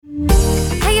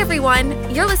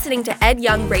everyone. You're listening to Ed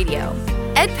Young Radio,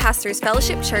 Ed Pastors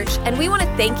Fellowship Church, and we want to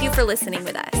thank you for listening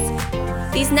with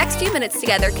us. These next few minutes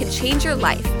together can change your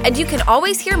life, and you can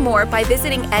always hear more by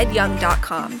visiting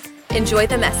edyoung.com. Enjoy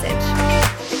the message.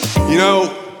 You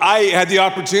know, I had the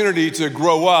opportunity to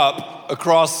grow up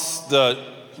across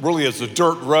it's a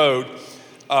dirt road,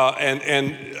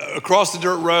 and across the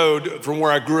dirt road from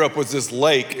where I grew up was this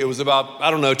lake. It was about,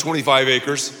 25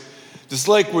 acres. This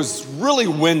lake was really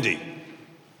windy.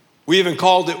 We even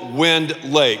called it Wind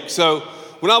Lake. So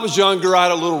when I was younger, I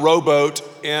had a little rowboat,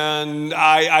 and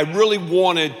I really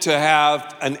wanted to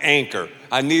have an anchor.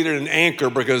 I needed an anchor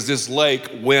because this lake,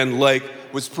 Wind Lake,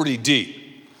 was pretty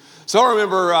deep. So I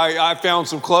remember I found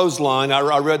some clothesline.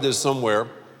 I read this somewhere.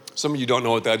 Some of you don't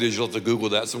know what that is. You'll have to Google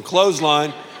that. Some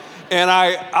clothesline. And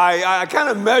I kind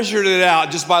of measured it out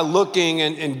just by looking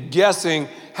and guessing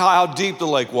how deep the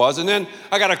lake was. And then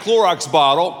I got a Clorox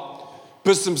bottle,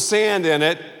 put some sand in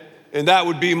it, and that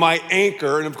would be my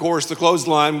anchor. And of course, the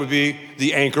clothesline would be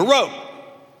the anchor rope.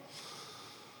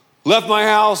 Left my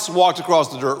house, walked across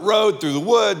the dirt road, through the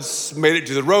woods, made it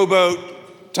to the rowboat,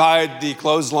 tied the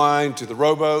clothesline to the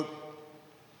rowboat,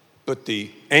 put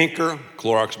the anchor,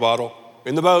 Clorox bottle,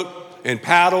 in the boat, and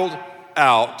paddled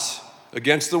out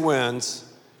against the winds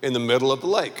in the middle of the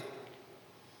lake.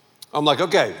 I'm like,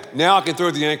 okay, now I can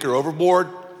throw the anchor overboard,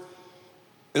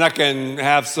 and I can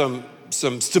have some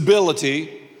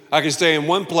stability. I can stay in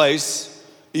one place,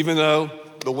 even though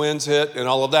the winds hit and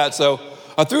all of that. So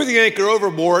I threw the anchor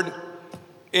overboard,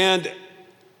 and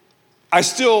I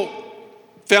still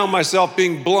found myself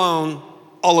being blown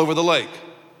all over the lake.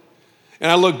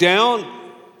 And I looked down,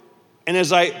 and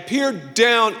as I peered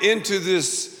down into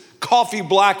this coffee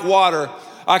black water,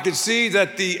 I could see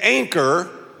that the anchor,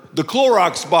 the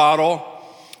Clorox bottle,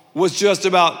 was just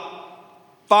about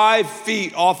 5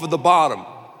 feet off of the bottom.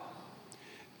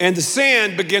 And the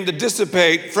sand began to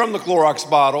dissipate from the Clorox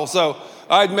bottle. So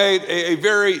I'd made a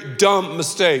very dumb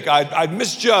mistake. I'd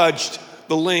misjudged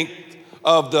the length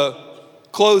of the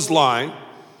clothesline.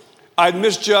 I'd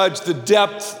misjudged the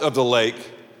depth of the lake.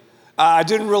 I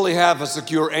didn't really have a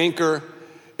secure anchor,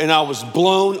 and I was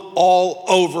blown all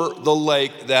over the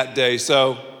lake that day.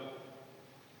 So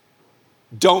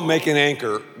don't make an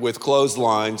anchor with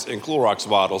clotheslines and Clorox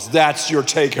bottles. That's your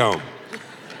take home.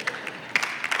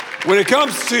 When it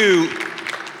comes to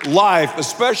life,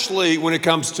 especially when it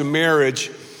comes to marriage,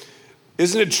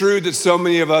 isn't it true that so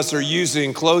many of us are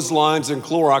using clotheslines and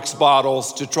Clorox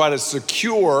bottles to try to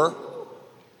secure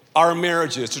our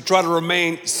marriages, to try to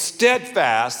remain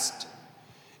steadfast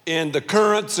in the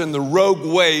currents and the rogue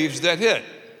waves that hit?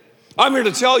 I'm here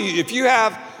to tell you, if you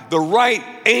have the right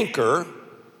anchor,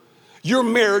 your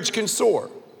marriage can soar.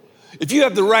 If you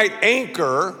have the right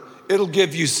anchor, it'll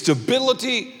give you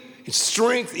stability,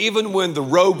 strength, even when the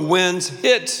rogue winds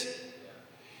hit,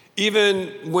 even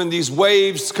when these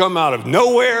waves come out of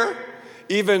nowhere,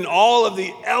 even all of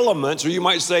the elements, or you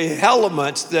might say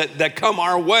elements that come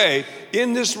our way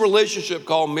in this relationship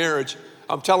called marriage.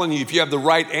 I'm telling you, if you have the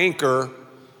right anchor,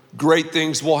 great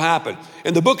things will happen.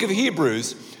 In the book of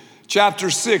Hebrews, chapter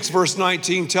 6, verse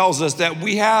 19 tells us that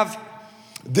we have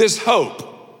this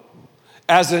hope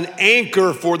as an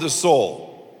anchor for the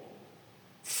soul,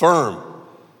 firm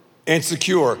and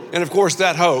secure. And of course,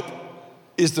 that hope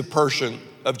is the person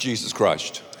of Jesus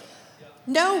Christ.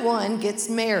 No one gets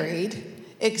married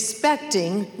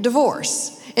expecting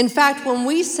divorce. In fact, when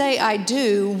we say I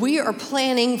do, we are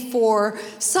planning for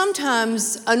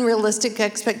sometimes unrealistic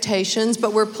expectations,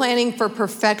 but we're planning for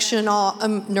perfection,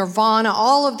 nirvana,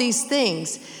 all of these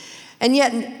things. And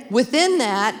yet within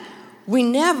that, we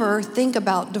never think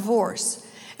about divorce.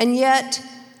 And yet,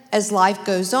 as life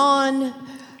goes on,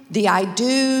 the I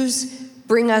do's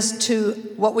bring us to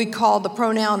what we call the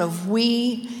pronoun of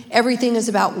we. Everything is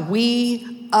about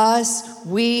we, us,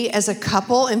 we as a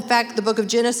couple. In fact, the book of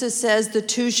Genesis says the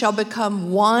two shall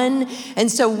become one. And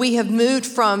so we have moved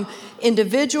from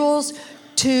individuals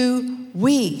to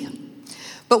we.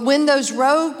 But when those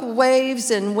rogue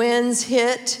waves and winds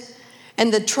hit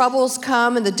and the troubles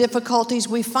come and the difficulties,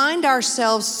 we find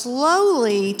ourselves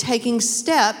slowly taking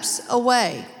steps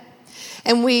away.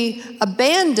 And we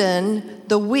abandon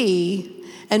the we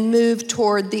and move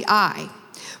toward the I.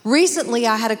 Recently,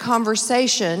 I had a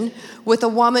conversation with a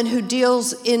woman who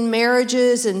deals in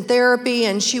marriages and therapy,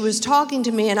 and she was talking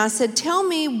to me, and I said, tell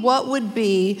me what would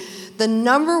be the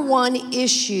number one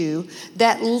issue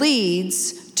that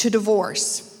leads to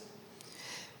divorce.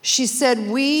 She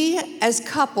said, we as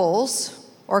couples,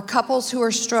 or couples who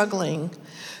are struggling,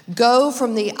 go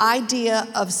from the idea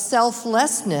of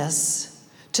selflessness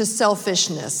to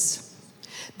selfishness.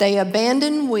 They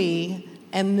abandon we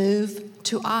and move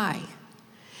to I.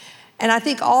 And I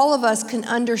think all of us can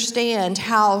understand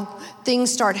how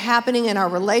things start happening in our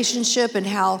relationship and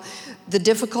how the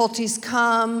difficulties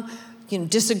come,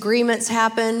 disagreements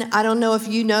happen. I don't know if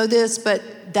you know this,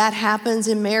 but that happens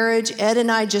in marriage. Ed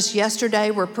and I just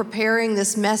yesterday were preparing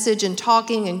this message and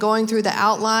talking and going through the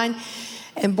outline,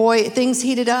 and boy, things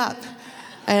heated up.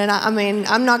 And I mean,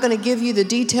 I'm not going to give you the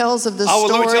details of the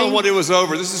story. Let me tell them when it was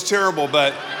over. This is terrible,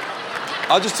 but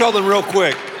I'll just tell them real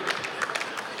quick.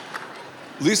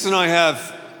 Lisa and I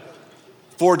have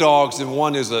 4 dogs, and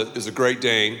one is a Great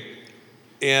Dane.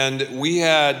 And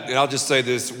I'll just say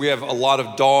this, we have a lot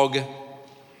of dog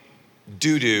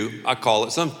doo-doo, I call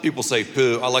it. Some people say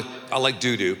poo. I like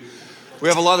doo-doo. We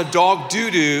have a lot of dog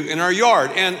doo-doo in our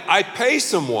yard, and I pay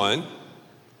someone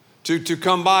to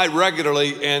come by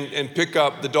regularly and pick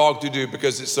up the dog doo-doo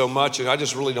because it's so much, and I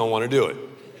just really don't want to do it.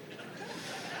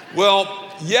 Well,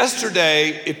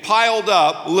 yesterday it piled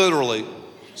up, literally,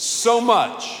 so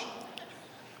much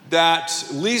that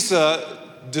Lisa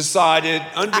decided,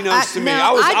 unbeknownst to me,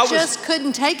 I just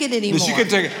couldn't take it anymore. She couldn't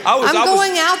take it. I'm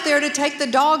going out there to take the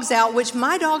dogs out, which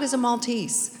my dog is a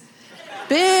Maltese.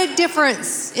 Big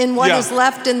difference in what is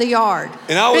left in the yard.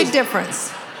 Big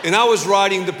difference. And I was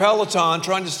riding the Peloton,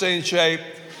 trying to stay in shape,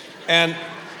 and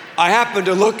I happened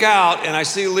to look out, and I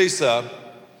see Lisa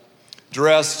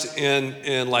dressed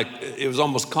in like, it was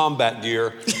almost combat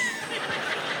gear,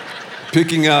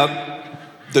 picking up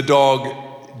the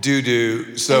dog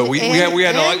doo-doo. So we had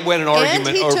an argument over that.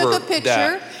 And he took a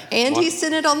picture, and he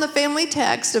sent it on the family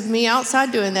text of me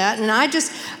outside doing that. And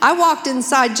I walked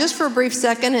inside just for a brief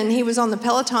second, and he was on the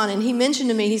Peloton, and he mentioned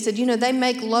to me, he said, they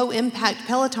make low-impact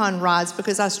Peloton rides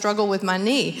because I struggle with my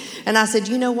knee. And I said,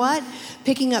 you know what?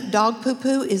 Picking up dog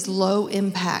poo-poo is low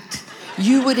impact.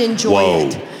 You would enjoy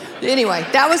it. Anyway,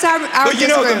 that was our But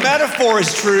the metaphor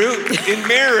is true. In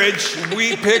marriage,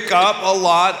 we pick up a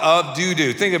lot of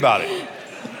doo-doo. Think about it.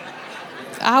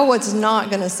 I was not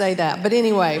going to say that, but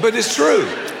anyway. But it's true.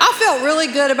 I felt really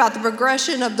good about the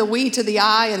progression of the we to the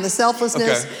I and the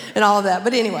selflessness and all of that.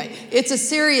 But anyway, it's a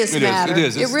serious matter. It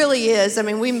is. It really is. I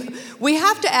mean, we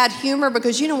have to add humor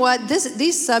because you know what?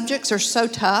 These subjects are so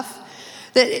tough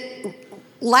that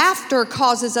laughter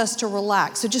causes us to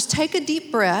relax. So just take a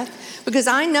deep breath, because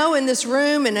I know in this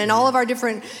room and in all of our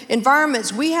different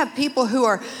environments, we have people who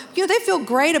are, they feel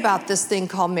great about this thing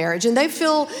called marriage, and they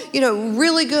feel,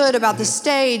 really good about the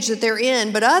stage that they're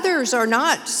in, but others are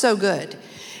not so good.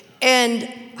 And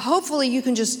hopefully you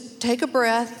can just take a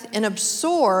breath and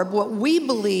absorb what we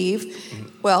believe,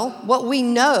 what we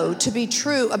know to be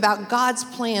true about God's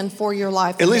plan for your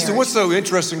life. And Lisa, what's so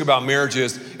interesting about marriage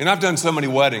is, and I've done so many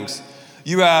weddings,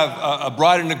 you have a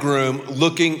bride and a groom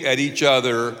looking at each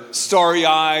other,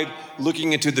 starry-eyed,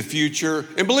 looking into the future.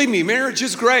 And believe me, marriage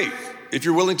is great if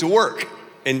you're willing to work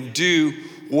and do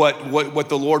what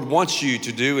the Lord wants you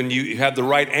to do, and you have the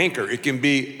right anchor. It can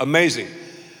be amazing.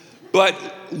 But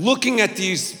looking at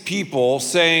these people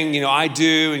saying, I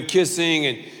do, and kissing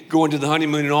and going to the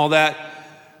honeymoon and all that,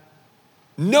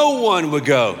 no one would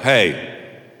go,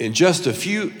 hey, in just a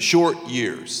few short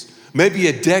years, maybe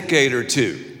a decade or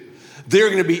two, they're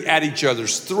going to be at each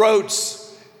other's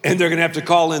throats, and they're going to have to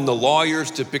call in the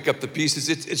lawyers to pick up the pieces.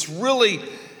 It's really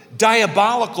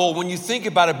diabolical when you think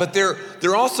about it, but there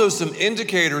are also some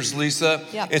indicators, Lisa,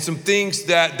 and some things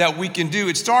that we can do.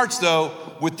 It starts, though,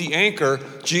 with the anchor,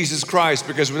 Jesus Christ,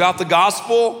 because without the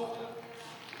gospel,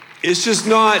 it's just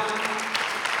not,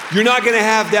 you're not going to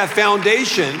have that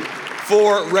foundation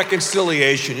for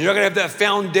reconciliation. You're not going to have that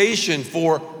foundation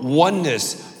for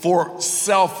oneness, for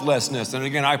selflessness. And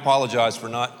again, I apologize for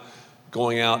not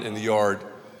going out in the yard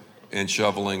and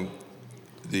shoveling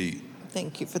the...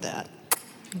 Thank you for that.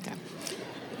 Okay.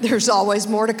 There's always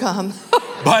more to come.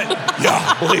 But,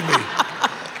 yeah, believe me.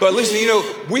 But listen,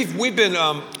 we've been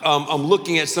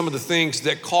looking at some of the things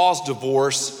that cause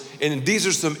divorce, and these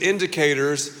are some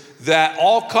indicators that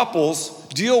all couples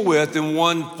deal with in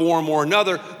one form or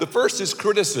another. The first is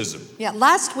criticism. Yeah,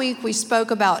 last week we spoke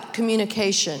about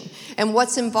communication and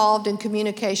what's involved in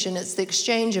communication. It's the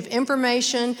exchange of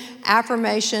information,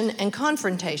 affirmation, and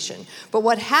confrontation. But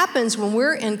what happens when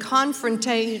we're in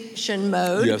confrontation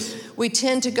mode, we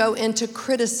tend to go into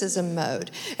criticism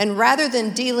mode. And rather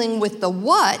than dealing with the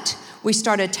what, we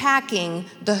start attacking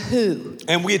the who.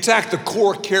 And we attack the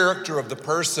core character of the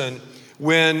person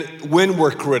when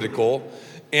we're critical.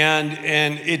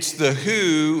 And it's the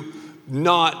who,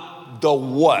 not the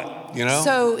what,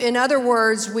 So in other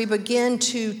words, we begin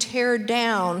to tear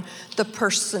down the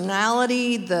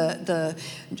personality, the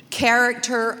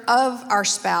character of our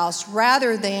spouse,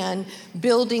 rather than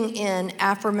building in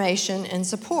affirmation and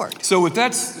support. So if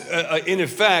that's, in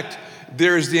effect,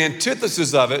 there's the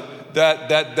antithesis of it,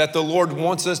 that the Lord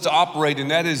wants us to operate,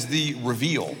 and that is the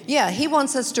reveal. Yeah, he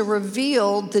wants us to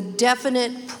reveal the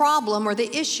definite problem or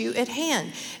the issue at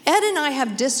hand. Ed and I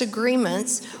have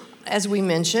disagreements, as we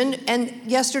mentioned, and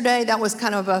yesterday that was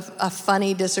kind of a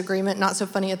funny disagreement, not so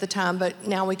funny at the time, but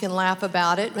now we can laugh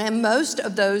about it. And most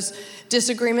of those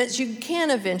disagreements you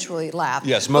can eventually laugh.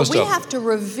 Yes, most of them. But we have to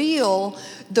reveal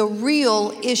the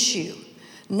real issue,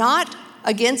 not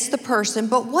against the person,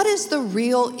 but what is the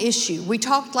real issue? We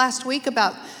talked last week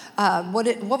about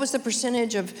what was the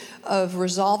percentage of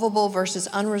resolvable versus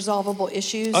unresolvable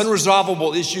issues?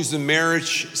 Unresolvable issues in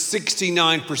marriage,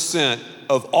 69%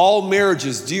 of all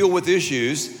marriages deal with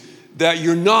issues that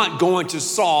you're not going to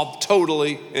solve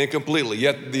totally and completely.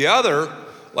 Yet the other,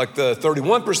 like the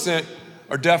 31%,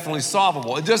 are definitely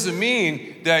solvable. It doesn't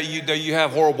mean that you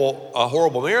have a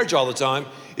horrible marriage all the time.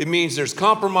 It means there's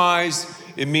compromise.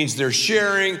 It means there's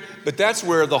sharing. But that's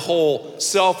where the whole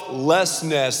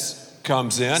selflessness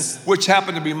comes in, which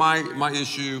happened to be my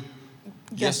issue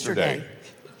yesterday.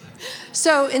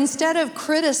 So instead of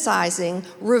criticizing,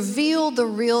 reveal the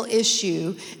real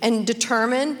issue and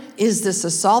determine, is this a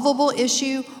solvable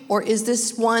issue or is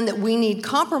this one that we need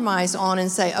compromise on, and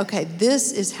say, okay,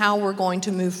 this is how we're going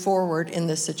to move forward in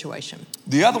this situation.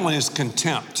 The other one is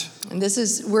contempt. And this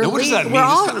is, what does that mean?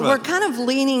 we're kind of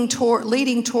leading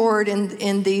toward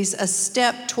in these, a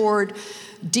step toward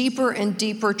deeper and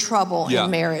deeper trouble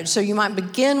in marriage. So you might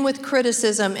begin with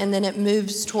criticism and then it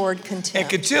moves toward contempt. And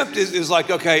contempt is like,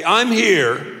 okay, I'm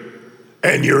here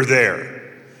and you're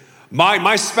there.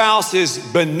 My spouse is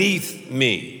beneath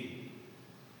me.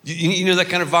 You know that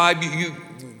kind of vibe?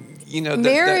 You know,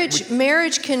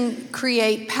 marriage can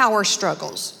create power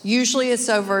struggles. Usually it's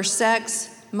over sex,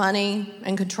 money,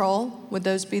 and control. Would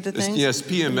those be the things? Yes,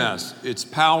 PMS. It's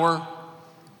power,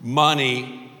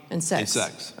 money, and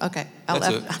sex. Okay, I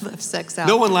left sex out.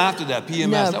 No one laughed at that. PMS.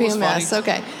 No, that PMS. was funny.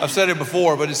 Okay. I've said it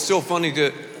before, but it's still funny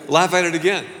to laugh at it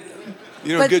again.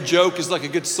 You know, a good joke is like a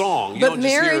good song. But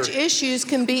marriage issues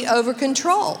can be over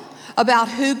control, about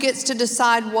who gets to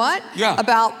decide what,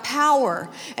 about power.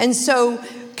 And so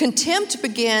contempt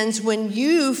begins when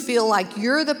you feel like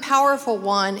you're the powerful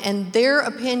one and their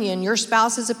opinion, your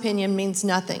spouse's opinion, means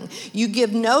nothing. You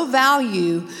give no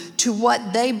value to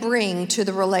what they bring to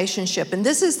the relationship. And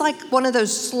this is like one of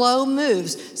those slow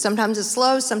moves. Sometimes it's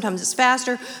slow, sometimes it's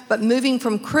faster, but moving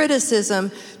from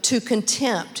criticism to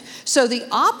contempt. So the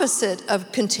opposite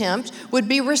of contempt would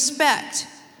be respect.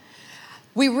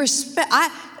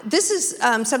 This is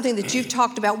something that you've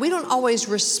talked about. We don't always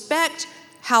respect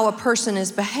how a person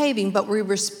is behaving, but we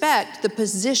respect the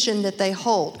position that they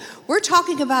hold. We're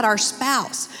talking about our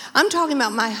spouse. I'm talking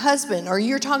about my husband, or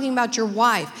you're talking about your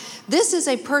wife. This is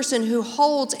a person who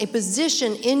holds a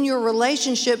position in your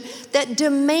relationship that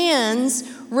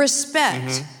demands respect.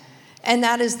 Mm-hmm. And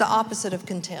that is the opposite of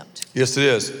contempt. Yes, it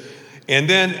is. And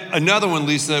then another one,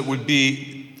 Lisa, would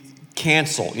be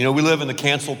cancel. You know, we live in the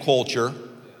cancel culture.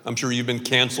 I'm sure you've been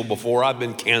canceled before. I've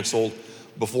been canceled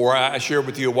before. I shared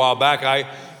with you a while back, I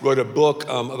wrote a book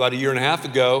about a year and a half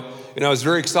ago, and I was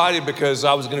very excited because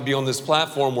I was going to be on this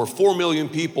platform where 4 million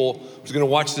people was going to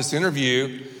watch this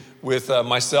interview with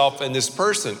myself and this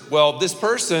person. Well, this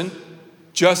person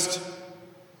just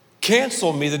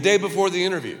canceled me the day before the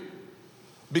interview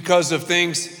because of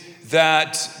things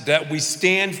that we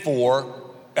stand for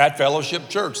at Fellowship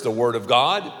Church, the Word of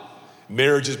God,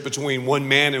 marriages between one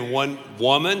man and one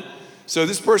woman. So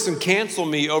this person canceled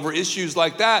me over issues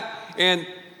like that, and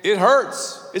it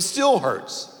hurts. It still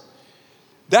hurts.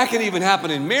 That can even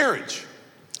happen in marriage.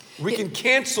 We can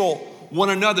cancel one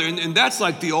another, and that's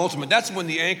like the ultimate. That's when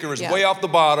the anchor is way off the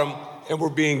bottom and we're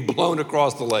being blown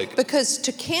across the lake. Because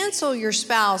to cancel your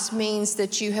spouse means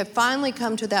that you have finally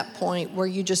come to that point where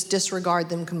you just disregard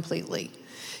them completely.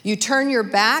 You turn your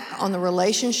back on the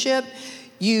relationship.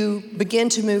 You begin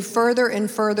to move further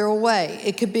and further away.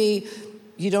 It could be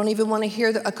you don't even want to hear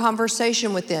a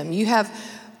conversation with them. You have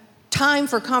time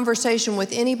for conversation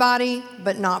with anybody,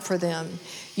 but not for them.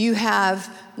 You have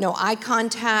no eye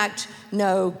contact,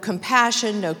 no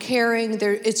compassion, no caring.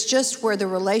 It's just where the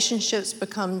relationships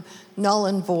become null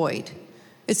and void.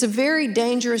 It's a very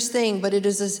dangerous thing, but it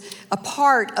is a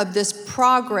part of this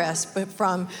progress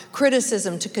from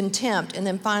criticism to contempt, and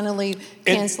then finally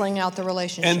canceling out the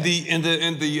relationship. And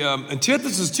the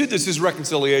antithesis to this is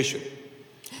reconciliation.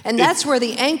 And that's where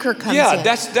the anchor comes in.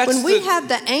 That's when we have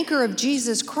the anchor of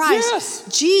Jesus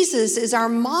Christ, Jesus is our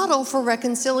model for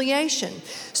reconciliation.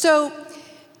 So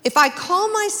if I call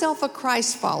myself a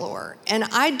Christ follower and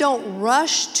I don't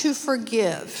rush to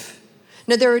forgive,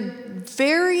 now there are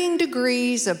varying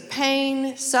degrees of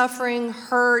pain, suffering,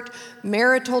 hurt,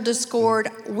 marital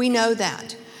discord. We know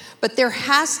that. But there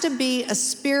has to be a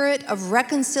spirit of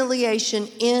reconciliation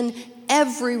in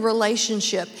every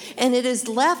relationship. And it is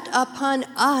left upon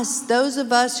us, those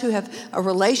of us who have a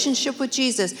relationship with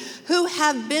Jesus, who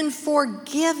have been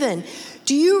forgiven.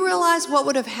 Do you realize what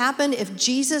would have happened if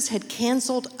Jesus had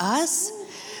canceled us?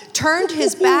 Turned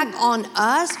his back on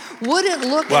us? Wouldn't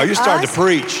look at us? Wow, you're starting to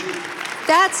preach.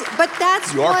 That's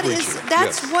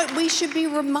Yes. what we should be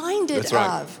reminded That's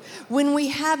right. of when we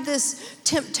have this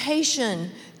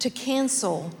temptation to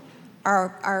cancel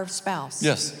our spouse.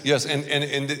 Yes, and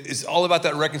it's all about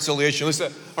that reconciliation.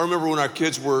 Listen, I remember when our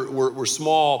kids were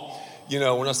small,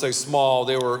 when I say small,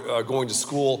 they were going to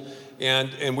school,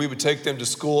 and we would take them to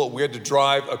school. We had to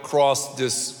drive across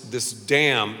this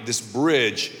dam, this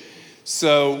bridge.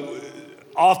 So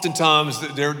oftentimes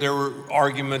there were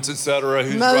arguments, etc.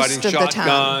 Who's riding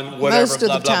shotgun, whatever, Most of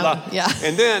blah, the blah, time. blah. Yeah.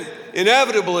 And then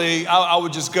inevitably I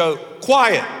would just go,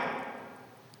 quiet.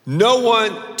 No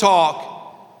one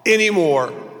talk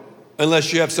anymore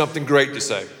unless you have something great to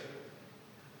say.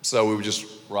 So we would just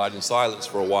ride in silence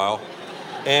for a while.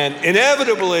 And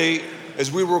inevitably,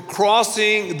 as we were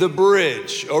crossing the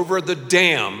bridge over the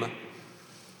dam,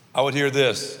 I would hear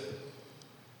this: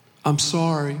 "I'm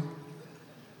sorry."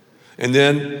 And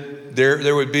then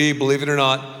there would be, believe it or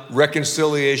not,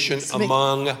 reconciliation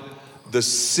among the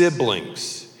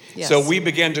siblings. Yes. So we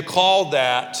began to call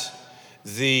that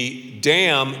the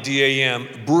dam,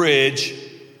 D-A-M, bridge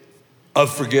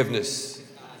of forgiveness,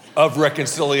 of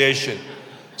reconciliation.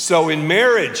 So in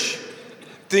marriage,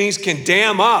 things can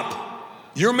dam up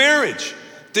your marriage.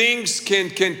 Things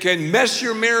can mess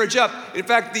your marriage up. In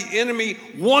fact, the enemy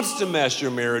wants to mess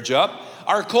your marriage up.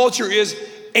 Our culture is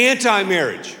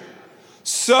anti-marriage.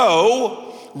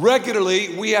 So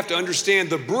regularly, we have to understand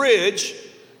the bridge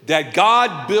that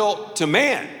God built to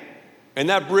man, and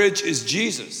that bridge is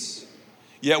Jesus.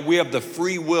 Yet we have the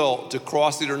free will to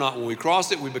cross it or not. When we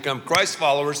cross it, we become Christ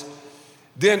followers.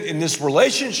 Then in this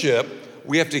relationship,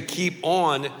 we have to keep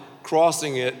on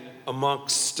crossing it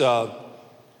amongst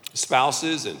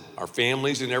spouses and our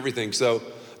families and everything. So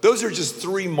those are just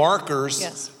three markers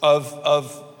Yes.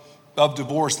 of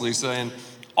divorce, Lisa. And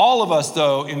all of us,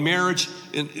 though, in marriage,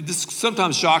 and this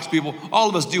sometimes shocks people, all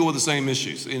of us deal with the same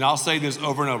issues. And I'll say this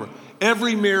over and over.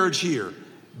 Every marriage here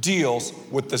deals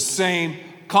with the same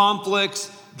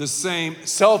conflicts, the same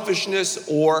selfishness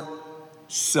or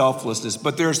selflessness.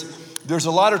 But there's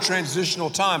a lot of transitional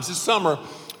times. This summer,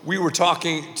 we were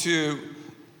talking to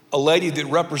a lady that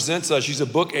represents us. She's a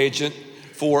book agent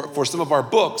for some of our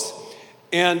books.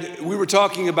 And we were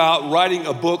talking about writing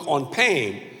a book on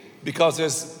pain, because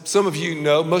as some of you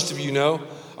know, most of you know,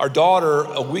 our daughter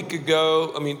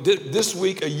this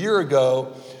week, a year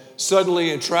ago,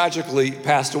 suddenly and tragically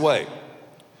passed away.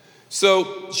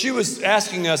 So she was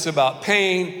asking us about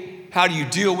pain. How do you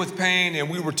deal with pain? And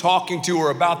we were talking to her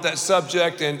about that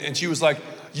subject, and she was like,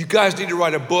 you guys need to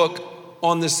write a book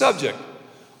on this subject.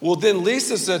 Well, then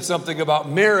Lisa said something about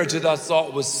marriage that I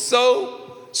thought was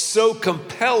so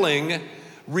compelling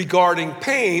regarding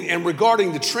pain and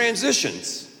regarding the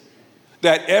transitions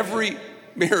that every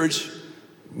marriage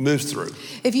moves through.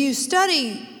 If you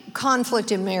study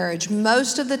conflict in marriage,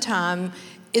 most of the time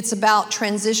it's about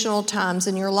transitional times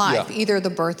in your life, Yeah. either the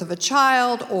birth of a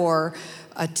child or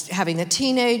having a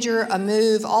teenager, a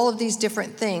move, all of these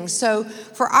different things. So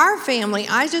for our family,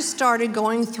 I just started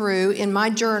going through in my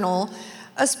journal,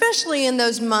 especially in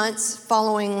those months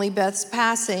following Lee Beth's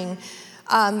passing,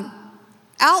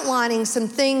 outlining some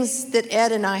things that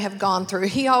Ed and I have gone through.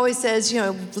 He always says,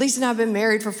 Lisa and I have been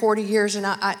married for 40 years, and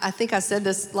I think I said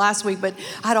this last week, but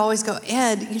I'd always go,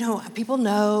 Ed, people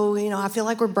know, I feel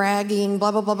like we're bragging,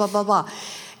 blah, blah, blah, blah, blah, blah.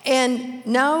 And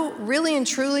no, really and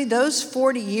truly, those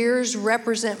 40 years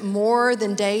represent more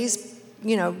than days,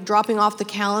 dropping off the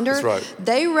calendar. That's right.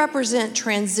 They represent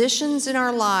transitions in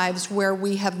our lives where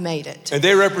we have made it. And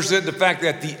they represent the fact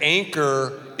that the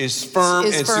anchor is firm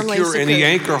and secure, and the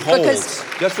anchor holds.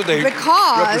 That's what they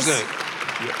represent.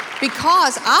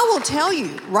 Because I will tell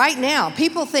you right now,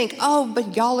 people think, oh,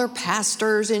 but y'all are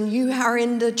pastors and you are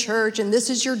in the church and this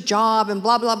is your job and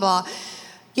blah, blah, blah.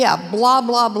 Yeah, blah,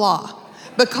 blah, blah.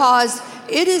 Because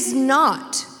it is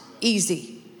not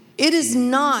easy. It is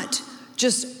not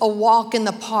just a walk in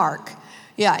the park.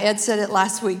 Yeah, Ed said it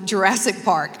last week, Jurassic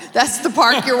Park. That's the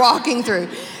park you're walking through.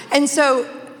 And so,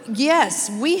 yes,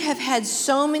 we have had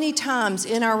so many times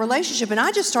in our relationship, and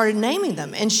I just started naming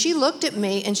them. And she looked at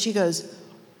me and she goes,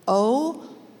 oh,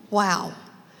 wow.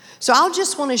 So I'll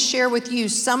just want to share with you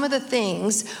some of the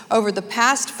things over the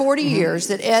past 40 years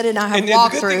that Ed and I have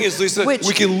walked through. And the good thing is, Lisa,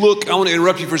 we can look, I want to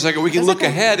interrupt you for a second, we can look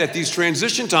ahead at these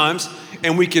transition times,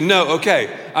 and we can know,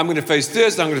 okay, I'm going to face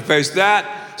this, I'm going to face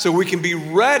that. so we can be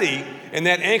ready, and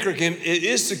that anchor it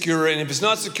is secure, and if it's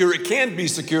not secure, it can be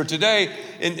secure today,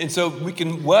 and so we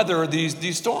can weather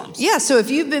these storms. Yeah, so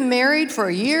if you've been married for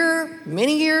a year,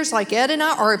 many years like Ed and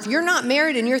I, or if you're not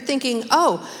married and you're thinking,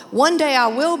 oh, one day I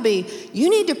will be, you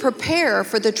need to prepare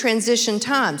for the transition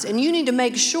times, and you need to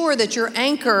make sure that your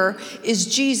anchor is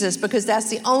Jesus, because that's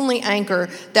the only anchor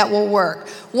that will work.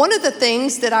 One of the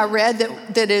things that I read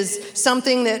that is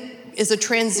something that is a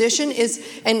transition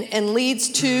and leads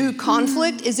to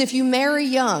conflict is if you marry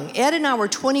young. Ed and I were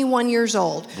 21 years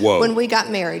old when we got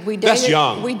married. That's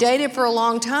young. We dated for a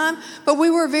long time, but we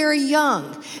were very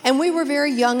young, and we were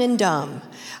very young and dumb.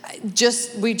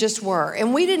 We just were,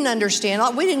 and we didn't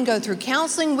understand. We didn't go through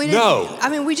counseling. We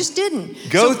just didn't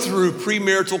go through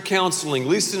premarital counseling.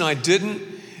 Lisa and I didn't,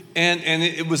 and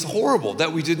it was horrible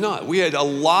that we did not. We had a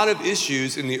lot of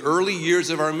issues in the early years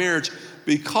of our marriage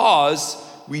because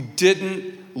we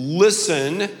didn't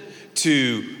listen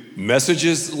to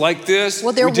messages like this.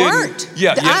 Well, there weren't.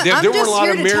 There weren't a lot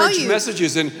of marriage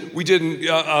messages, and we didn't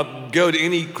go to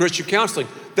any Christian counseling.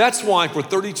 That's why for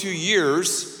 32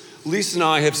 years, Lisa and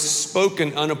I have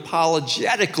spoken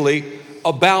unapologetically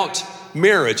about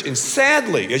marriage. And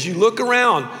sadly, as you look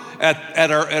around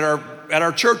at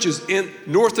our churches in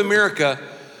North America,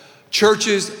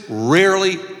 churches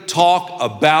rarely talk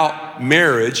about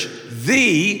marriage,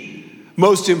 the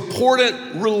most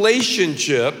important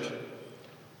relationship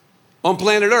on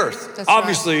planet Earth. That's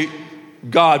obviously, right.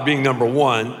 God being number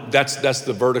one, that's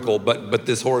the vertical, but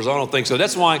this horizontal thing. So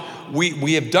that's why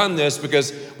we have done this,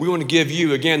 because we want to give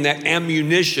you, again, that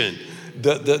ammunition,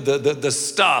 the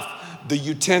stuff, the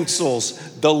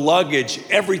utensils, the luggage,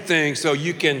 everything, so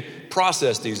you can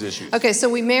process these issues. Okay, so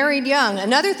we married young.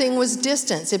 Another thing was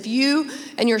distance. If you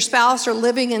and your spouse are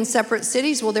living in separate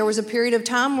cities, well, there was a period of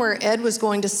time where Ed was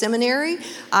going to seminary.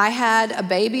 I had a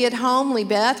baby at home, Lee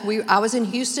Beth. I was in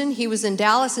Houston, he was in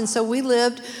Dallas, and so we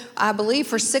lived, I believe,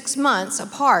 for 6 months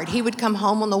apart. He would come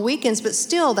home on the weekends, but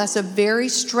still, that's a very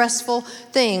stressful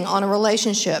thing on a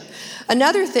relationship.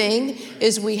 Another thing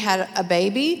is we had a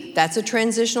baby. That's a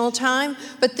transitional time.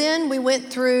 But then we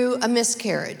went through a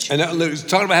miscarriage. And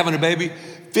talking about having a baby,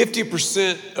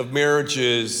 50% of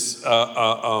marriages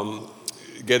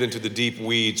get into the deep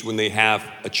weeds when they have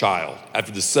a child.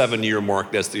 After the 7-year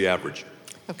mark, that's the average.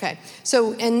 Okay.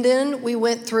 So, and then we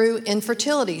went through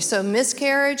infertility. So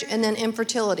miscarriage and then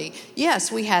infertility.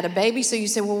 Yes, we had a baby. So you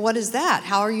say, well, what is that?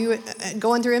 How are you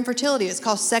going through infertility? It's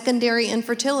called secondary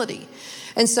infertility.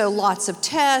 And so lots of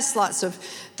tests, lots of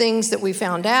things that we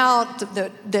found out,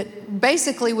 that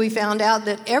basically we found out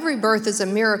that every birth is a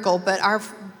miracle, but our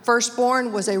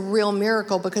firstborn was a real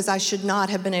miracle because I should not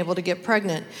have been able to get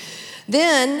pregnant.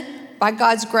 Then, by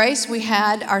God's grace, we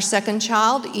had our second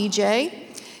child, EJ.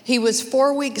 He was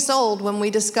 4 weeks old when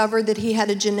we discovered that he had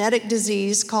a genetic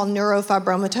disease called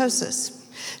neurofibromatosis.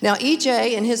 Now,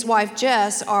 EJ and his wife,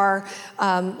 Jess, are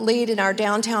lead in our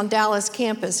downtown Dallas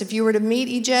campus. If you were to meet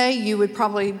EJ, you would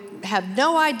probably have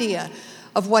no idea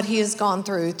of what he has gone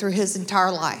through his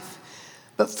entire life.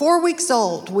 But 4 weeks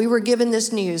old, we were given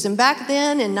this news. And back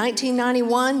then, in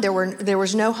 1991, there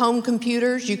was no home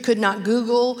computers. You could not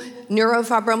Google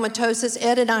neurofibromatosis.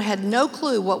 Ed and I had no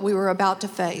clue what we were about to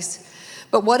face.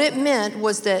 But what it meant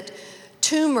was that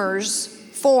tumors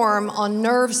form on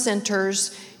nerve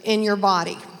centers in your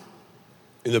body.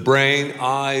 In the brain,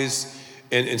 eyes,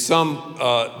 and some,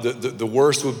 the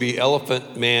worst would be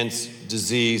elephant man's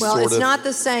disease. Well, it's not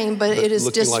the same, but it is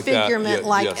disfigurement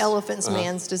like yes. elephant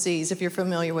man's disease, if you're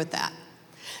familiar with that.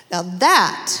 Now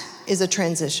that is a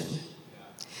transition.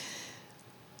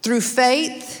 Through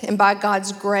faith and by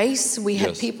God's grace, we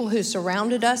had people who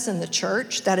surrounded us in the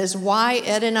church. That is why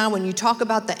Ed and I, when you talk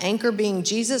about the anchor being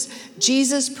Jesus,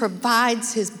 Jesus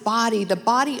provides his body, the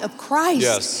body of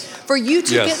Christ, for you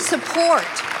to get support.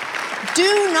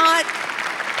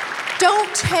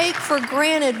 Don't take for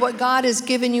granted what God has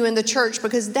given you in the church,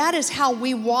 because that is how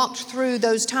we walked through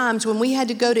those times when we had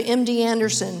to go to MD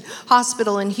Anderson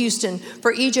Hospital in Houston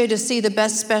for EJ to see the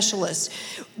best specialist.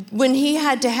 When he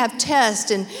had to have tests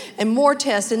and more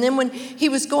tests, and then when he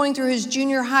was going through his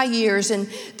junior high years and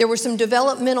there were some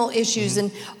developmental issues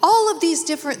and all of these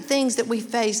different things that we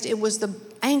faced, it was the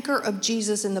anchor of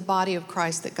Jesus in the body of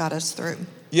Christ that got us through.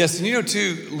 Yes, and you know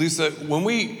too, Lisa, when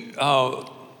we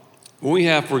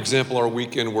have, for example, our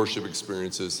weekend worship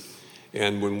experiences,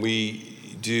 and when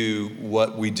we do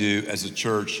what we do as a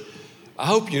church, I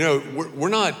hope you know we're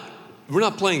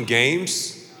not playing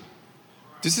games.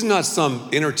 This is not some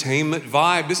entertainment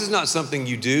vibe. This is not something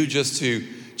you do just to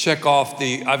check off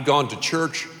the I've gone to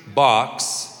church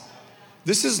box.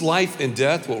 This is life and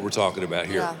death, what we're talking about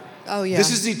here. Yeah. Oh, yeah.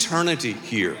 This is eternity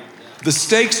here. The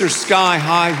stakes are sky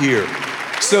high here.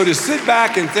 So to sit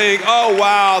back and think, oh,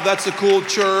 wow, that's a cool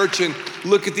church, and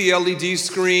look at the LED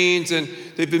screens, and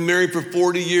they've been married for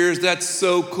 40 years, that's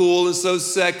so cool and so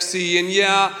sexy, and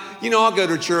yeah, I'll go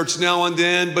to church now and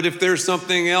then, but if there's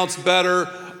something else better,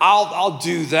 I'll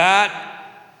do that.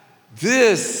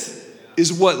 This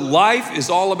is what life is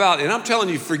all about. And I'm telling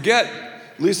you, forget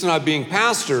Lisa and I being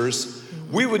pastors,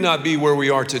 we would not be where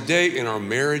we are today in our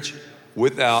marriage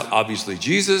without, obviously,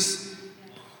 Jesus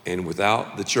and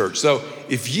without the church. So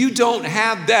if you don't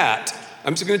have that,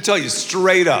 I'm just going to tell you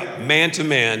straight up, man to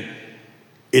man,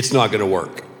 it's not going to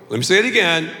work. Let me say it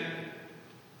again.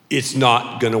 It's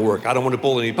not going to work. I don't want to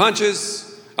pull any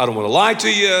punches. I don't want to lie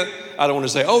to you. I don't want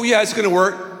to say, oh yeah, it's going to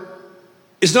work.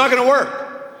 It's not going to work.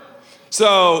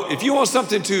 So if you want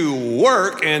something to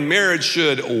work, and marriage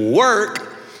should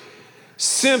work,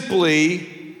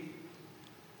 simply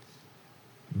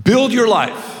build your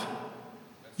life,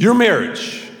 your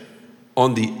marriage,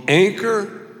 on the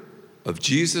anchor of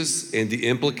Jesus and the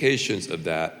implications of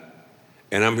that.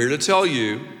 And I'm here to tell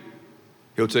you,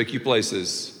 he'll take you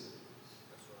places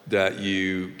that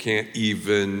you can't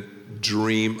even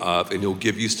dream of, and he'll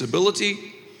give you stability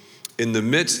in the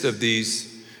midst of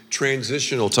these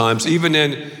transitional times, even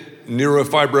in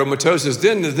neurofibromatosis.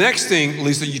 Then the next thing,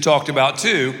 Lisa, you talked about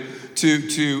too,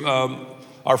 to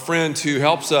our friend who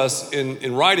helps us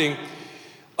in writing,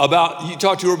 you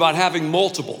talked to her about having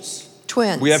multiples.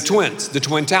 Twins. We have twins, the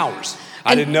Twin Towers.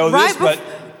 I didn't know this, but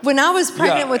when I was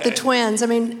pregnant with the twins, I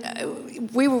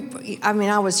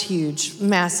was huge,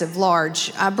 massive,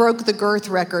 large. I broke the girth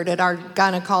record at our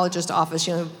gynecologist office,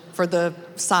 for the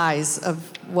size of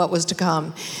what was to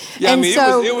come. Yeah, and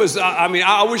it was.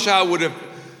 I wish I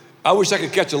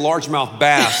could catch a largemouth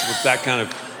bass with that kind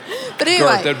of. But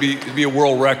anyway, that'd be a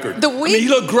world record. You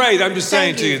look great. I'm just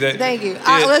saying to you that. Thank you.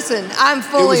 Listen, I'm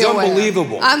fully aware. It was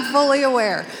unbelievable. I'm fully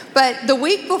aware. But the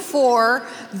week before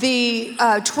the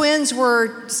twins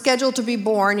were scheduled to be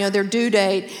born, their due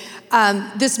date,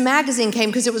 this magazine came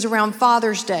because it was around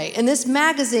Father's Day. And this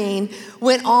magazine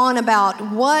went on about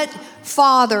what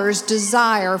fathers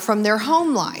desire from their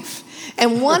home life.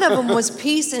 And one of them was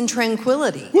peace and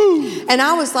tranquility. Woo. And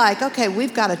I was like, okay,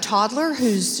 we've got a toddler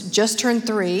who's just turned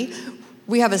 3.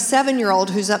 We have a 7-year-old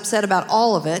who's upset about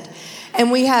all of it.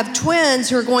 And we have twins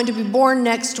who are going to be born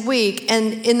next week.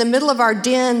 And in the middle of our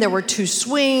den, there were 2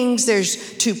 swings,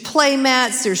 there's 2 play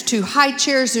mats, there's 2 high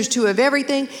chairs, there's 2 of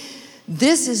everything.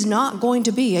 This is not going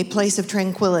to be a place of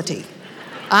tranquility.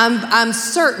 I'm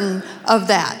certain of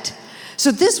that.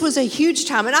 So this was a huge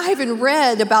time. And I even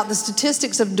read about the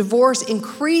statistics of divorce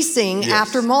increasing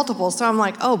after multiples. So I'm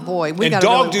like, oh boy, we got to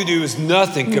dog doo-doo is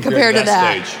nothing compared to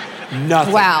that stage.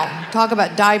 Nothing. Wow, talk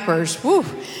about diapers. Woo.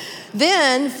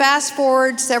 Then fast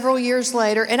forward several years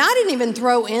later, and I didn't even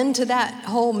throw into that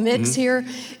whole mix here,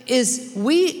 is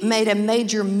we made a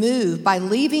major move by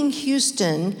leaving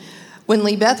Houston when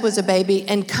Lee Beth was a baby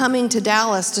and coming to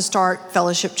Dallas to start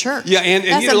Fellowship Church. Yeah, and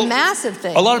that's a massive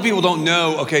thing. A lot of people don't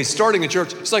know, starting a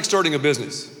church, it's like starting a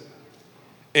business.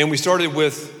 And we started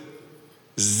with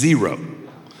 0.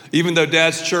 Even though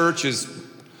Dad's church is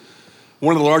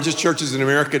one of the largest churches in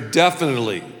America,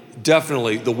 definitely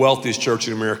the wealthiest church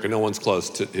in America. No one's close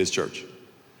to his church.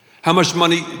 How much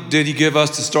money did he give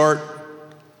us to start?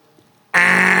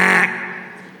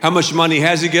 How much money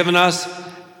has he given us?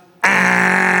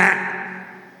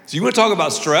 So you want to talk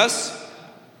about stress?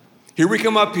 Here we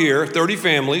come up here, 30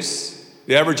 families.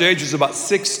 The average age is about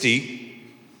 60.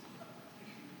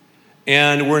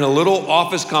 And we're in a little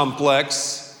office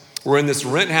complex. We're in this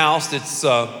rent house that's,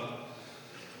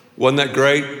 wasn't that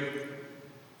great?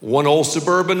 1 old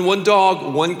Suburban, 1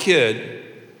 dog, 1 kid.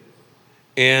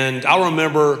 And I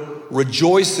remember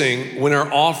rejoicing when our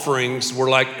offerings were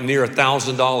like near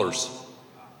 $1,000.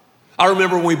 I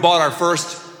remember when we bought our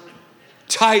first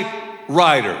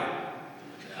typewriter.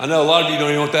 I know a lot of you don't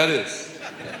even know what that is.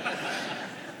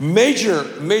 Major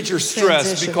stress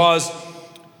transition. Because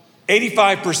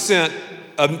 85%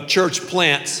 of church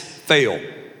plants fail.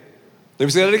 Let me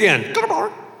say that again.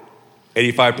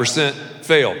 85%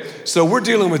 fail. So we're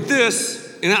dealing with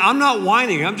this, and I'm not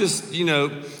whining. I'm just,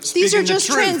 speaking These are just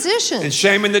the truth transitions. And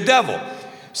shaming the devil.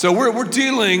 So we're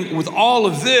dealing with all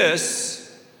of this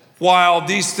while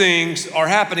these things are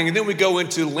happening. And then we go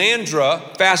into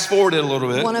Landra, fast forward it a little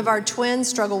bit. One of our twins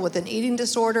struggled with an eating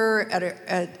disorder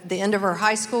at the end of her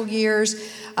high school years.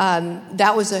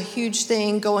 That was a huge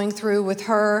thing going through with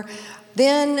her.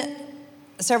 Then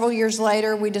several years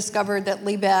later, we discovered that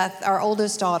Lee Beth, our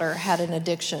oldest daughter, had an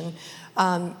addiction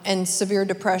and severe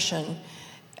depression.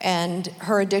 And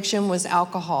her addiction was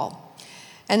alcohol.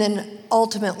 And then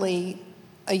ultimately,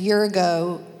 a year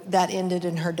ago, that ended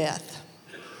in her death.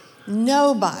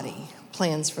 Nobody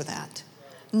plans for that.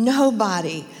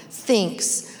 Nobody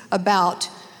thinks about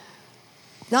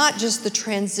not just the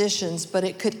transitions, but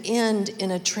it could end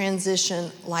in a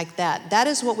transition like that. That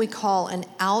is what we call an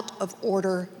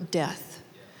out-of-order death.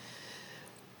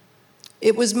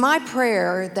 It was my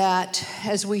prayer that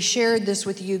as we shared this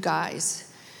with you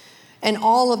guys, and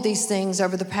all of these things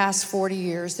over the past 40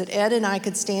 years, that Ed and I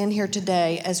could stand here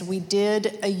today as we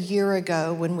did a year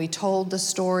ago when we told the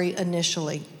story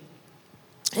initially,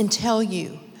 and tell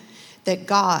you that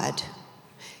God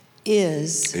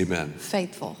is Amen.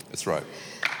 Faithful. That's right.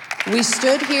 We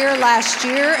stood here last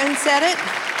year and said it.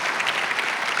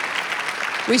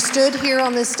 We stood here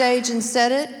on this stage and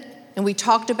said it, and we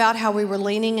talked about how we were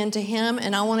leaning into Him,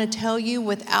 and I want to tell you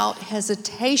without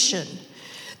hesitation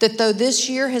that though this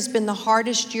year has been the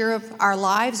hardest year of our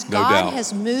lives, No God doubt.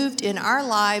 has moved in our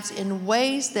lives in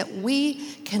ways that we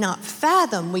cannot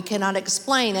fathom, we cannot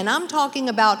explain. And I'm talking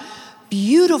about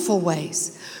beautiful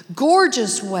ways,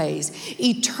 gorgeous ways,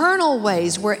 eternal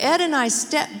ways, where Ed and I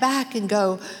step back and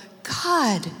go,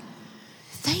 God,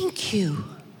 thank you.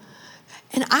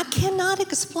 And I cannot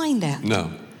explain that.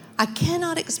 No. I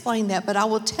cannot explain that, but I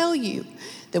will tell you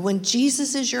that when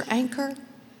Jesus is your anchor,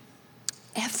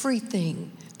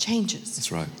 everything changes.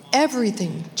 That's right.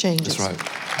 Everything changes. That's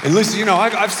right. And listen,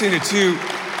 I've seen it too.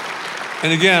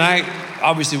 And again, I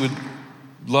obviously would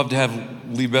love to have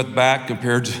Lee Beth back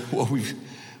compared to what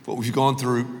we've gone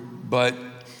through. But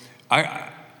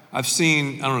I've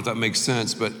seen, I don't know if that makes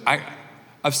sense, but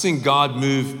I've seen God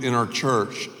move in our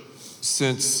church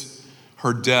since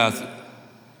her death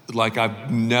like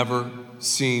I've never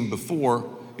seen before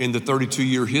in the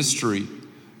 32-year history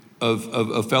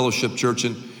of Fellowship Church.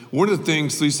 And one of the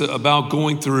things, Lisa, about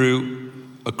going through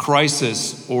a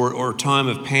crisis or a time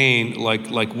of pain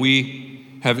like we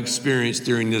have experienced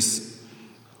during this,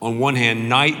 on one hand,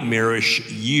 nightmarish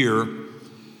year,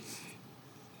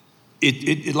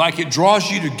 it draws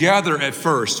you together at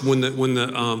first when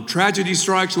the tragedy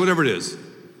strikes, whatever it is,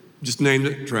 just name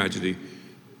it tragedy.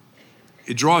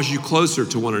 It draws you closer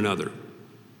to one another.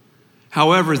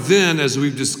 However, then, as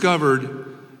we've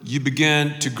discovered, you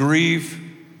begin to grieve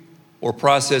or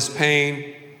process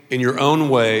pain in your own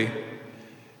way,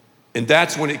 and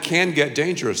that's when it can get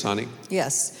dangerous, honey.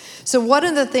 Yes. So one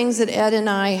of the things that Ed and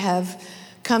I have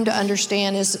come to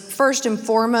understand is, first and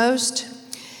foremost,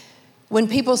 when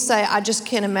people say, I just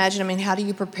can't imagine, how do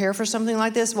you prepare for something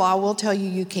like this? Well, I will tell you,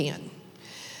 you can.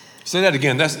 Say that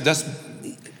again. That's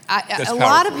a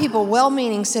lot of people,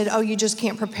 well-meaning, said, oh, you just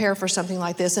can't prepare for something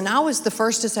like this. And I was the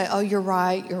first to say, oh, you're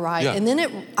right. Yeah. And then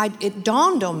it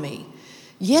dawned on me,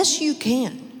 yes, you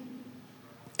can.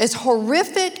 As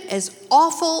horrific, as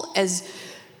awful, as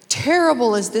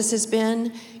terrible as this has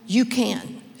been, you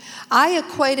can. I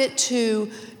equate it to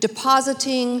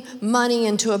depositing money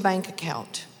into a bank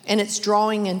account, and it's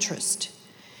drawing interest.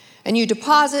 And you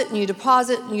deposit, and you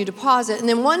deposit, and you deposit, and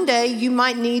then one day you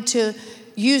might need to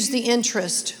use the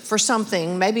interest for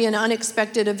something. Maybe an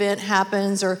unexpected event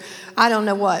happens, or I don't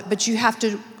know what, but you have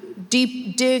to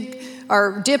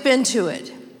dip into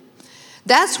it.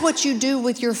 That's what you do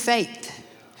with your faith.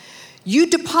 You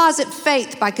deposit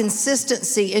faith by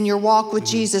consistency in your walk with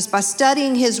Jesus, by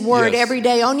studying His Word every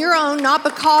day on your own, not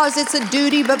because it's a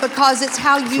duty, but because it's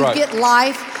how you get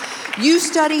life. You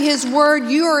study His Word,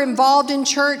 you are involved in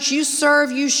church, you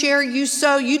serve, you share, you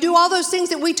sow, you do all those things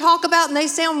that we talk about, and they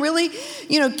sound really,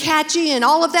 catchy and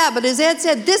all of that. But as Ed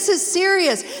said, this is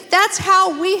serious. That's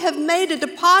how we have made a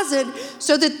deposit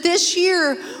so that this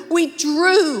year we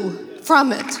drew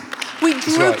from it. We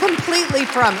drew completely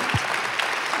from it.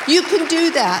 You can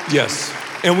do that. Yes.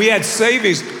 And we had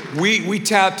savings. We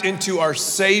tapped into our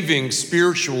savings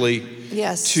spiritually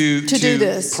to do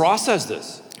this. Process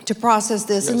this. To process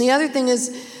this. Yes. And the other thing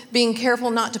is being careful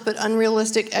not to put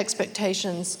unrealistic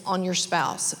expectations on your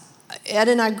spouse. Ed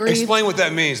and I grieved. Explain what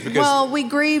that means. Because well, we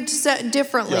grieved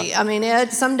differently. Yeah.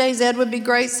 Some days Ed would be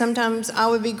great, sometimes I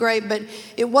would be great, but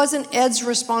it wasn't Ed's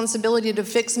responsibility to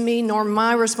fix me, nor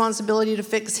my responsibility to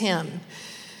fix him.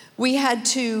 We had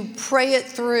to pray it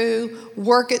through,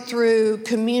 work it through,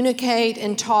 communicate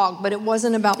and talk, but it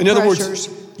wasn't about pressures. In other words,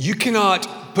 you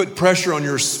cannot put pressure on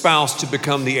your spouse to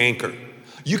become the anchor.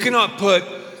 You cannot put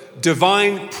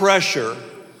divine pressure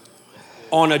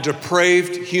on a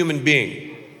depraved human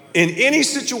being in any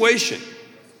situation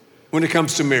when it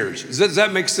comes to marriage. Does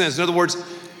that make sense? In other words,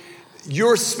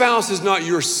 your spouse is not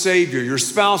your Savior. Your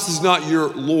spouse is not your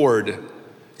Lord.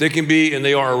 They can be, and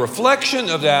they are a reflection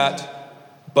of that,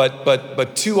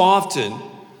 but too often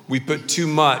we put too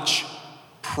much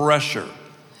pressure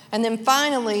And then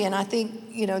finally, and I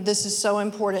think, this is so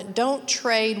important, don't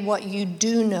trade what you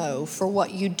do know for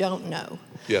what you don't know.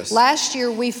 Yes. Last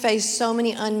year, we faced so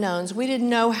many unknowns. We didn't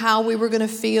know how we were going to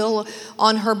feel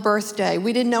on her birthday.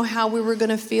 We didn't know how we were going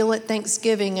to feel at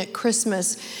Thanksgiving, at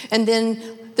Christmas, and then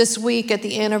this week at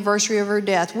the anniversary of her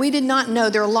death. We did not know.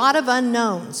 There are a lot of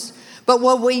unknowns. But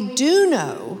what we do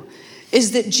know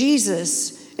is that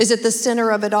Jesus is at the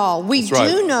center of it all. We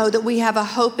do know that we have a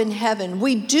hope in heaven.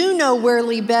 We do know where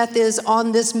Lee Beth is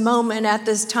on this moment at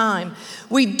this time.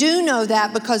 We do know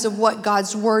that because of what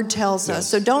God's word tells us.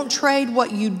 So don't trade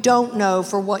what you don't know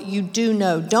for what you do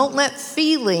know. Don't let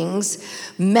feelings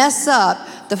mess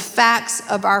up the facts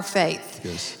of our faith.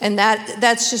 Yes. And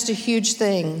that's just a huge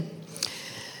thing.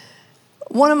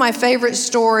 One of my favorite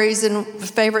stories and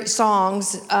favorite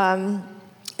songs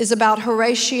is about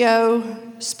Horatio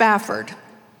Spafford.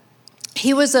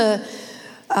 He was a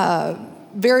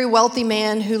very wealthy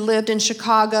man who lived in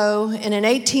Chicago, and in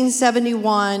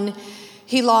 1871,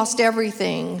 he lost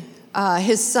everything.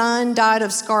 His son died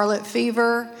of scarlet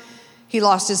fever. He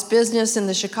lost his business in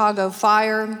the Chicago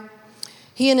fire.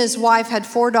 He and his wife had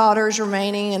 4 daughters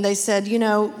remaining, and they said,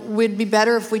 we'd be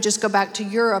better if we just go back to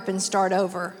Europe and start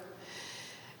over.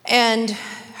 And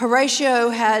Horatio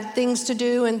had things to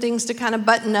do and things to kind of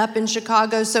button up in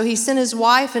Chicago, so he sent his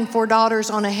wife and 4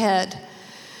 daughters on ahead.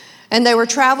 And they were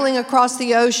traveling across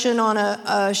the ocean on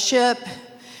a ship,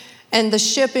 and the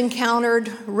ship encountered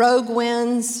rogue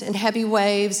winds and heavy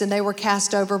waves, and they were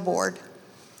cast overboard.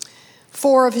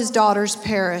 4 of his daughters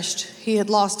perished. He had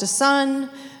lost a son,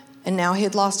 and now he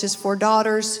had lost his 4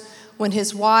 daughters. When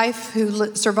his wife,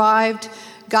 who survived,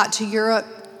 got to Europe,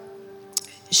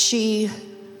 she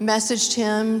messaged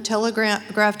him,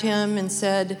 telegraphed him, and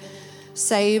said,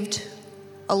 "Saved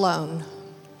alone."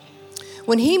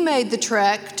 When he made the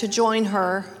trek to join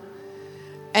her,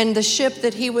 and the ship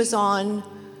that he was on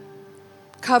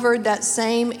covered that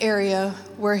same area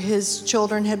where his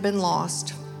children had been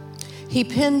lost, he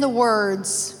penned the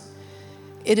words,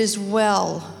 "It is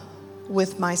well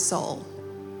with my soul."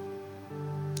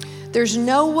 There's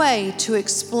no way to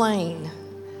explain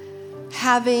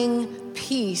having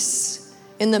peace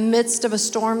in the midst of a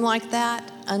storm like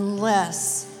that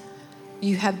unless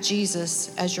you have Jesus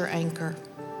as your anchor.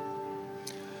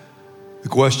 The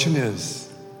question is,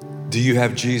 do you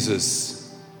have Jesus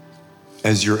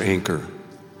as your anchor?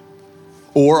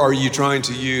 Or are you trying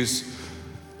to use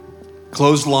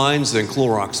clotheslines and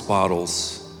Clorox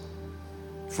bottles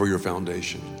for your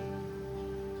foundation?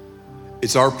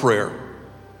 It's our prayer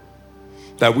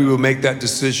that we will make that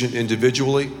decision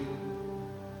individually,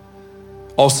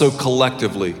 also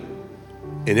collectively,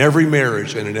 in every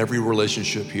marriage and in every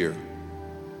relationship here,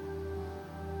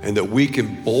 and that we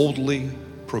can boldly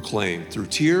proclaim through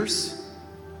tears,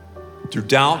 through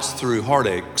doubts, through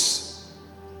heartaches,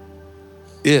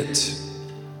 it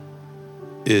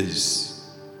is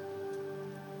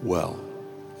well.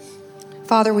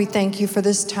 Father, we thank you for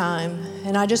this time.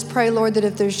 And I just pray, Lord, that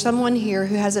if there's someone here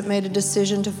who hasn't made a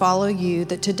decision to follow you,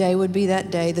 that today would be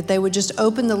that day, that they would just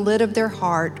open the lid of their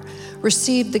heart,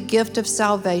 receive the gift of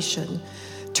salvation,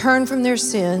 turn from their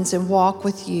sins and walk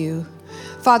with you.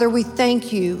 Father, we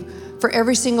thank you for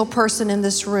every single person in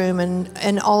this room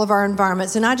and all of our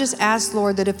environments. And I just ask,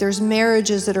 Lord, that if there's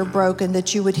marriages that are broken,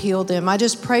 that you would heal them. I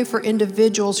just pray for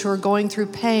individuals who are going through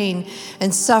pain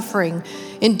and suffering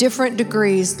in different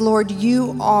degrees. Lord,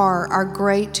 you are our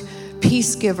great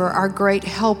peace giver, our great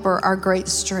helper, our great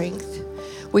strength.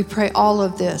 We pray all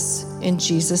of this in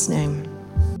Jesus' name.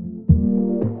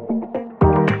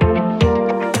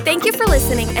 Thank you for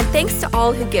listening, and thanks to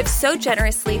all who give so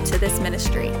generously to this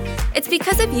ministry. It's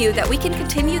because of you that we can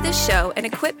continue this show and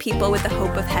equip people with the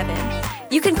hope of heaven.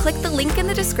 You can click the link in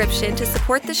the description to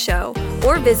support the show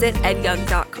or visit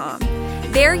edyoung.com.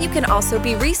 There you can also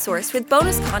be resourced with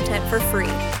bonus content for free,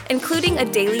 including a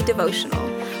daily devotional.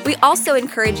 We also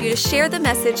encourage you to share the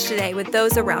message today with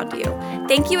those around you.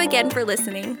 Thank you again for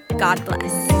listening. God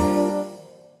bless.